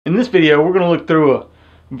In this video, we're going to look through a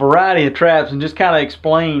variety of traps and just kind of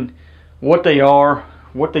explain what they are,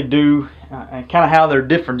 what they do, and kind of how they're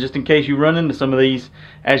different, just in case you run into some of these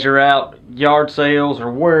as you're out yard sales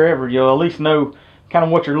or wherever. You'll at least know kind of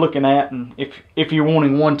what you're looking at and if you're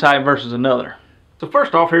wanting one type versus another. So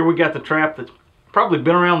first off, here we got the trap that's probably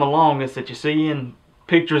been around the longest that you see in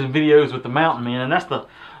pictures and videos with the mountain men, and that's the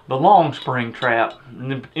long spring trap.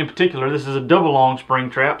 And in particular, this is a double long spring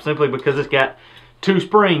trap simply because it's got two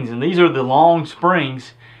springs, and these are the long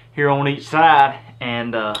springs here on each side,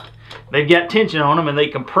 and they've got tension on them and they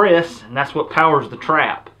compress, and that's what powers the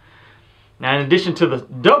trap. Now, in addition to the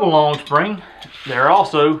double long spring, there are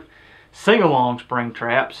also single long spring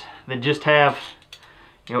traps that just have,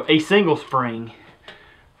 you know, a single spring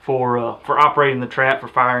for operating the trap, for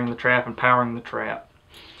firing the trap and powering the trap.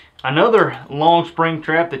 Another long spring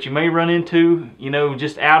trap that you may run into, you know,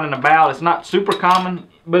 just out and about, it's not super common,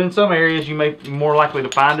 but in some areas you may be more likely to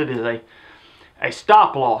find it, is a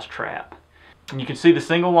stop loss trap. And you can see the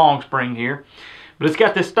single long spring here, but it's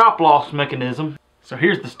got this stop loss mechanism. So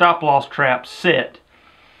here's the stop loss trap set,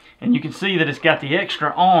 and you can see that it's got the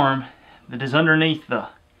extra arm that is underneath the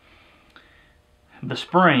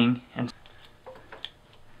spring, and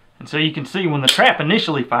so you can see when the trap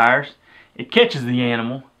initially fires, it catches the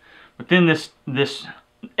animal. But then this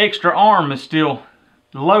extra arm is still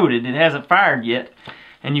loaded. It hasn't fired yet.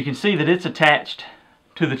 And you can see that it's attached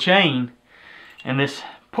to the chain and this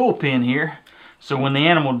pull pin here. So when the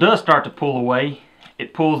animal does start to pull away,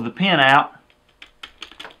 it pulls the pin out.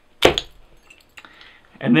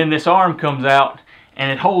 And then this arm comes out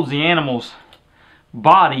and it holds the animal's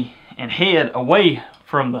body and head away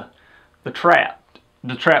from the trap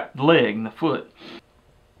leg and the foot.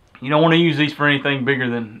 You don't want to use these for anything bigger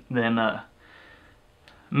than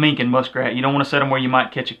mink and muskrat. You don't want to set them where you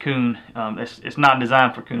might catch a coon. It's not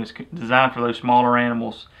designed for coon. It's designed for those smaller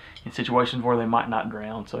animals in situations where they might not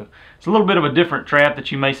drown. So it's a little bit of a different trap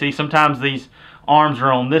that you may see. Sometimes these arms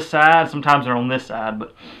are on this side, sometimes they're on this side.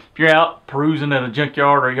 But if you're out perusing at a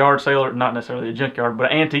junkyard or a yard sale, or not necessarily a junkyard,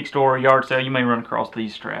 but an antique store or a yard sale, you may run across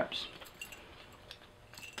these traps.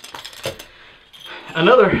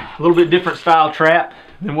 Another little bit different style trap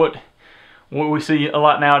than what we see a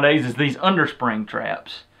lot nowadays is these underspring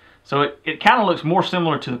traps. So it kind of looks more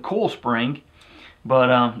similar to the coil spring,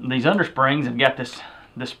 but these undersprings have got this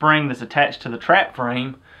spring that's attached to the trap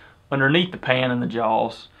frame underneath the pan and the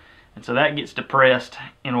jaws, and so that gets depressed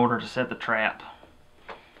in order to set the trap.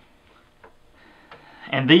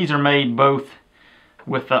 And these are made both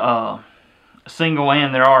with a single,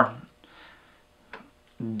 and there are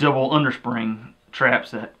double underspring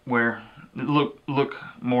traps that look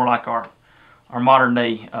more like our modern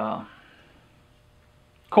day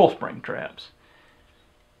coil spring traps.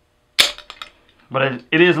 But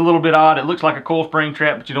it is a little bit odd. It looks like a coil spring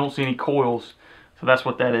trap, but you don't see any coils, so that's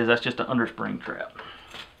what that is. That's just an underspring trap.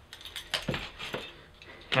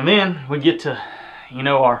 And then we get to, you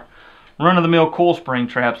know, our run-of-the-mill coil spring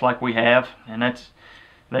traps like we have, and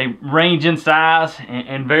they range in size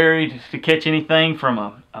and vary to catch anything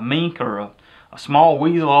from a mink or a small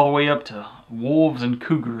weasel all the way up to wolves and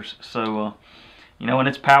cougars. So you know, and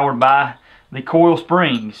it's powered by the coil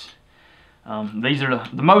springs. These are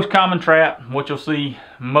the most common trap, what you'll see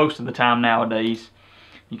most of the time nowadays.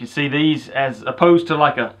 You can see these as opposed to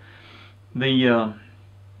like the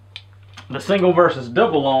single versus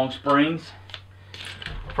double long springs.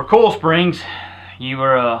 For coil springs,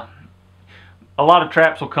 a lot of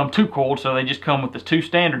traps will come two coiled, so they just come with the two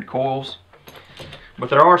standard coils. But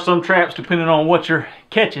there are some traps, depending on what you're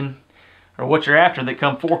catching or what you're after, that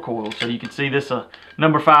come four coils. So you can see this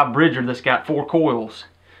number 5 bridger that's got 4 coils.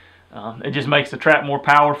 It just makes the trap more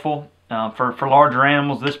powerful for larger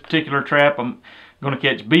animals. This particular trap, I'm going to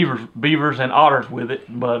catch beavers and otters with it,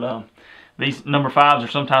 but these number 5s are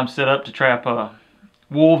sometimes set up to trap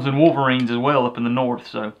wolves and wolverines as well up in the north.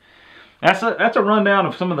 So that's a rundown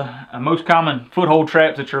of some of the most common foothold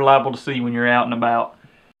traps that you're liable to see when you're out and about.